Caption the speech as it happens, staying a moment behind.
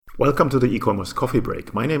Welcome to the e-commerce coffee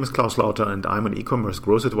break. My name is Klaus Lauter and I'm an e-commerce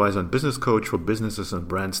growth advisor and business coach for businesses and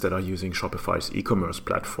brands that are using Shopify's e-commerce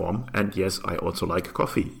platform. And yes, I also like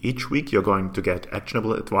coffee. Each week you're going to get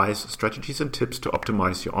actionable advice, strategies and tips to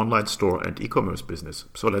optimize your online store and e-commerce business.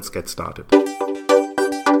 So let's get started.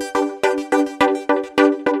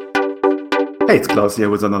 Hey, it's Klaus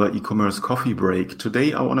here with another e-commerce coffee break.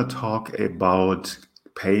 Today I want to talk about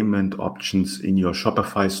payment options in your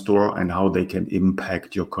Shopify store and how they can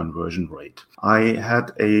impact your conversion rate. I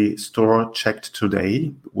had a store checked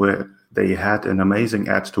today where they had an amazing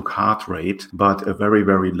add to cart rate, but a very,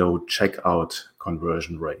 very low checkout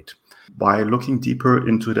conversion rate. By looking deeper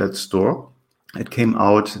into that store, it came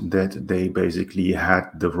out that they basically had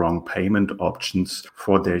the wrong payment options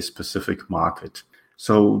for their specific market.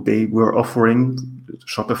 So they were offering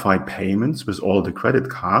Shopify payments with all the credit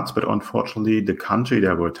cards, but unfortunately the country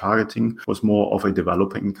they were targeting was more of a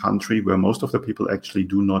developing country where most of the people actually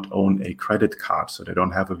do not own a credit card. So they don't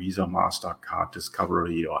have a Visa, MasterCard,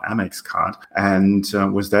 Discovery or Amex card. And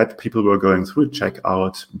with that, people were going through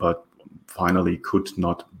checkout, but finally could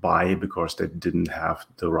not buy because they didn't have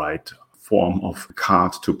the right form of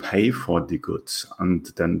card to pay for the goods, and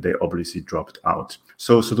then they obviously dropped out.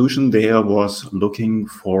 So solution there was looking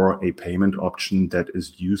for a payment option that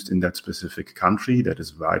is used in that specific country, that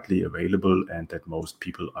is widely available and that most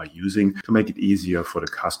people are using to make it easier for the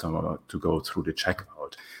customer to go through the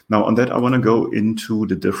checkout. Now on that, I want to go into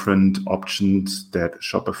the different options that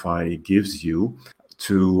Shopify gives you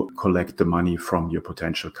to collect the money from your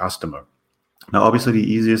potential customer. Now, obviously, the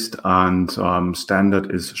easiest and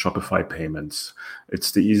standard is Shopify Payments.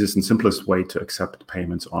 It's the easiest and simplest way to accept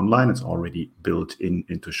payments online. It's already built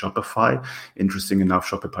into Shopify. Interesting enough,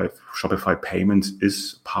 Shopify Payments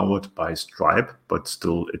is powered by Stripe, but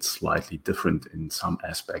still it's slightly different in some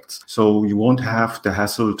aspects. So you won't have the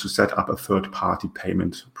hassle to set up a third-party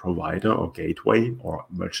payment provider or gateway or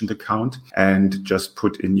merchant account and just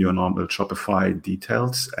put in your normal Shopify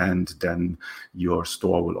details, and then your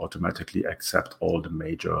store will automatically accept all the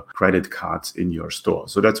major credit cards in your store.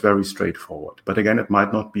 So that's very straightforward. But again, it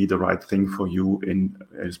might not be the right thing for you in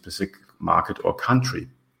a specific market or country.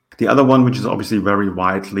 The other one, which is obviously very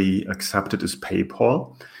widely accepted, is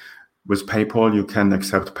PayPal. With PayPal, you can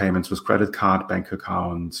accept payments with credit card, bank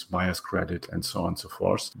accounts, buyer's credit, and so on and so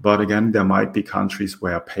forth. But again, there might be countries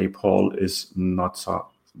where PayPal is not so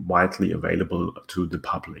widely available to the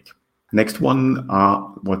public. Next one are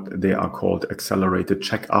what they are called accelerated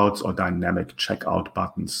checkouts or dynamic checkout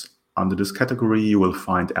buttons. Under this category, you will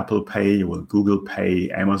find Apple Pay, you will Google Pay,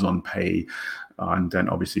 Amazon Pay, and then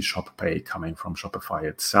obviously Shop Pay coming from Shopify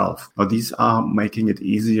itself. Now, these are making it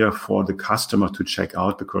easier for the customer to check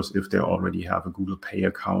out, because if they already have a Google Pay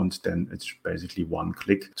account, then it's basically one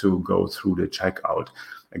click to go through the checkout.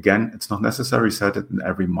 Again, it's not necessarily set in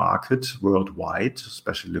every market worldwide,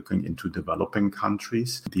 especially looking into developing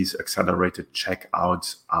countries. These accelerated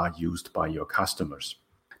checkouts are used by your customers.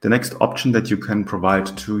 The next option that you can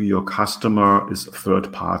provide to your customer is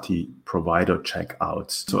third-party provider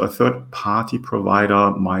checkouts. So a third-party provider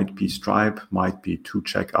might be Stripe, might be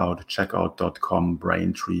ToCheckout, Checkout.com,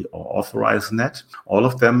 Braintree, or AuthorizeNet. All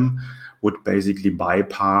of them would basically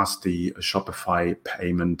bypass the Shopify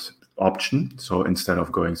payment option. So instead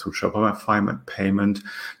of going through Shopify payment,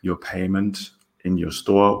 your payment in your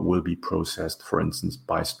store will be processed, for instance,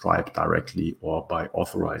 by Stripe directly or by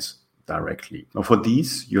Authorize directly. Now, for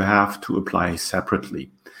these, you have to apply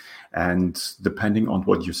separately. And depending on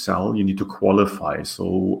what you sell, you need to qualify.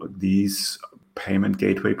 So these payment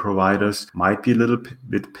gateway providers might be a little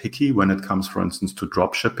bit picky when it comes, for instance, to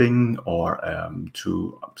drop shipping or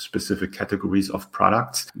to specific categories of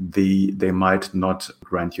products. They might not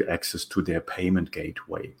grant you access to their payment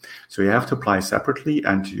gateway. So you have to apply separately,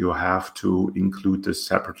 and you have to include this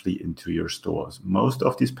separately into your stores. Most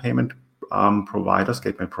of these payment providers,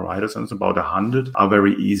 gateway providers, and it's about 100, are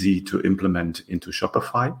very easy to implement into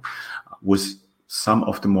Shopify. With some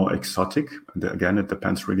of the more exotic, again, it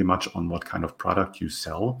depends really much on what kind of product you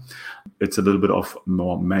sell. It's a little bit of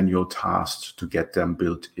more manual tasks to get them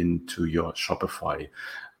built into your Shopify,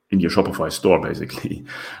 in your Shopify store, basically.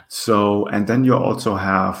 So, and then you also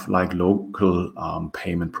have like local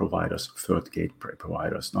payment providers, third gateway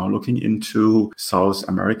providers. Now, looking into South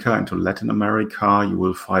America, into Latin America, you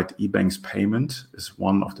will find eBank's Payment is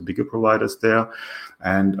one of the bigger providers there.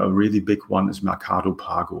 And a really big one is Mercado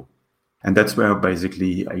Pago. And that's where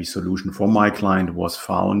basically a solution for my client was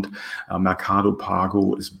found. Mercado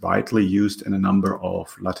Pago is widely used in a number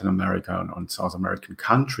of Latin American and South American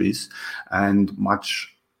countries, and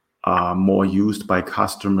much are more used by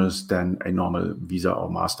customers than a normal Visa or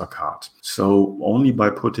MasterCard. So only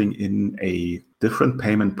by putting in a different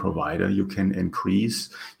payment provider, you can increase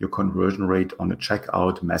your conversion rate on a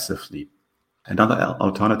checkout massively. Another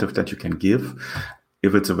alternative that you can give,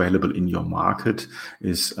 if it's available in your market,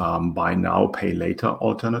 is buy now, pay later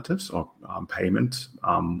alternatives or payment.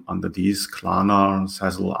 Under these, Klarna,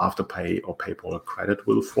 Sezzle, Afterpay, or PayPal Credit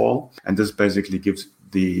will fall. And this basically gives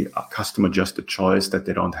the customer just a choice that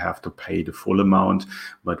they don't have to pay the full amount,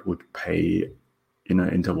 but would pay in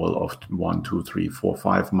an interval of 1, 2, 3, 4,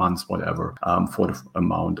 5 months, whatever, for the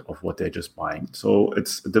amount of what they're just buying. So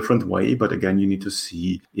it's a different way, but again, you need to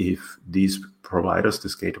see if these providers,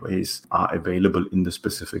 these gateways, are available in the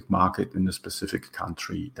specific market, in the specific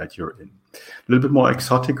country that you're in. A little bit more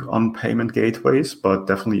exotic on payment gateways, but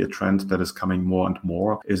definitely a trend that is coming more and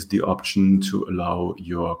more is the option to allow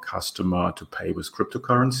your customer to pay with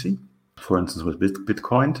cryptocurrency, for instance, with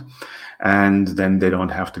Bitcoin, and then they don't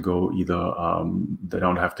have to go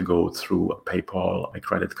through a PayPal, a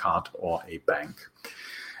credit card, or a bank.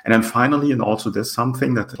 And then finally, and also there's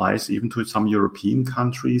something that applies even to some European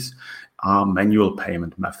countries, are manual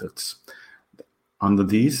payment methods. Under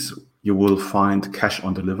these, you will find cash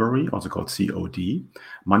on delivery, also called COD,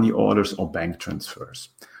 money orders, or bank transfers.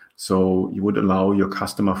 So you would allow your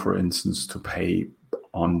customer, for instance, to pay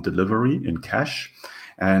on delivery in cash,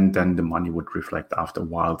 and then the money would reflect after a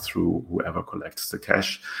while through whoever collects the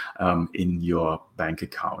cash in your bank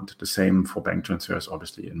account. The same for bank transfers,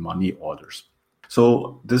 obviously, in money orders.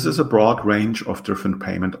 So this is a broad range of different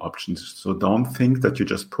payment options. So don't think that you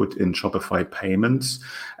just put in Shopify payments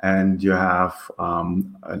and you have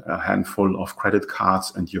a handful of credit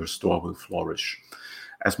cards and your store will flourish.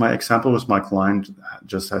 As my example with my client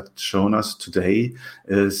just had shown us today,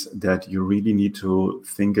 is that you really need to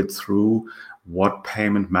think it through what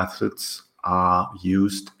payment methods are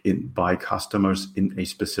used by customers in a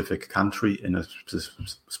specific country, in a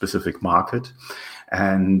specific market,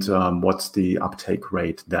 and what's the uptake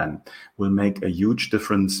rate then. Will make a huge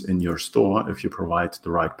difference in your store if you provide the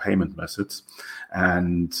right payment methods.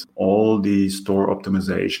 And all the store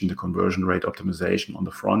optimization, the conversion rate optimization on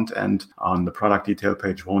the front end, on the product detail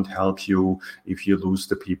page won't help you if you lose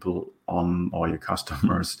the people on, or your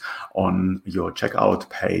customers on your checkout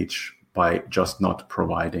page, by just not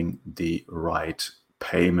providing the right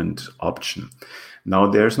payment option. Now,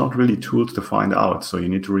 there's not really tools to find out. So you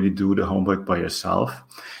need to really do the homework by yourself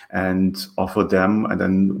and offer them. And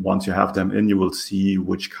then once you have them in, you will see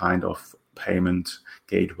which kind of payment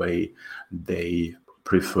gateway they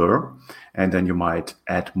prefer. And then you might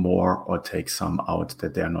add more or take some out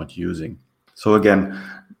that they're not using. So again,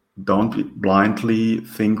 don't blindly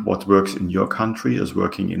think what works in your country is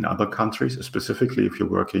working in other countries, specifically if you're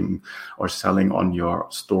working or selling on your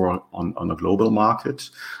store on a global market.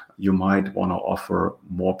 You might want to offer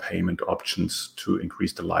more payment options to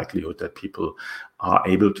increase the likelihood that people are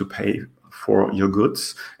able to pay for your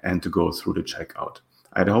goods and to go through the checkout.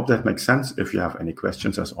 I hope that makes sense. If you have any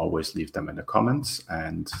questions, as always, leave them in the comments,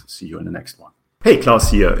 and see you in the next one. Hey, Klaus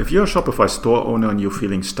here. If you're a Shopify store owner and you're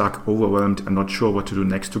feeling stuck, overwhelmed, and not sure what to do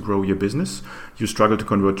next to grow your business, you struggle to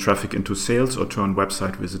convert traffic into sales or turn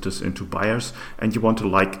website visitors into buyers, and you want to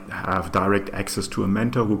have direct access to a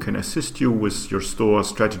mentor who can assist you with your store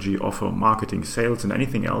strategy, offer, marketing, sales, and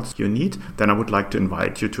anything else you need, then I would like to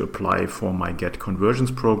invite you to apply for my Get Conversions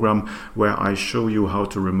program, where I show you how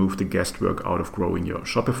to remove the guesswork out of growing your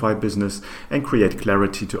Shopify business and create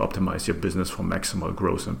clarity to optimize your business for maximal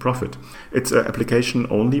growth and profit. It's an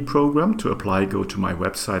application-only program. To apply, go to my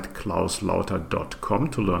website, klauslauter.com,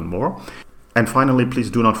 to learn more. And finally, please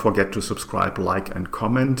do not forget to subscribe, like, and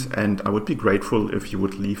comment. And I would be grateful if you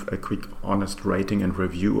would leave a quick, honest rating and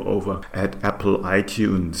review over at Apple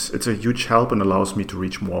iTunes. It's a huge help and allows me to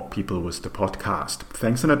reach more people with the podcast.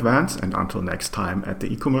 Thanks in advance, and until next time at the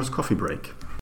e-commerce coffee break.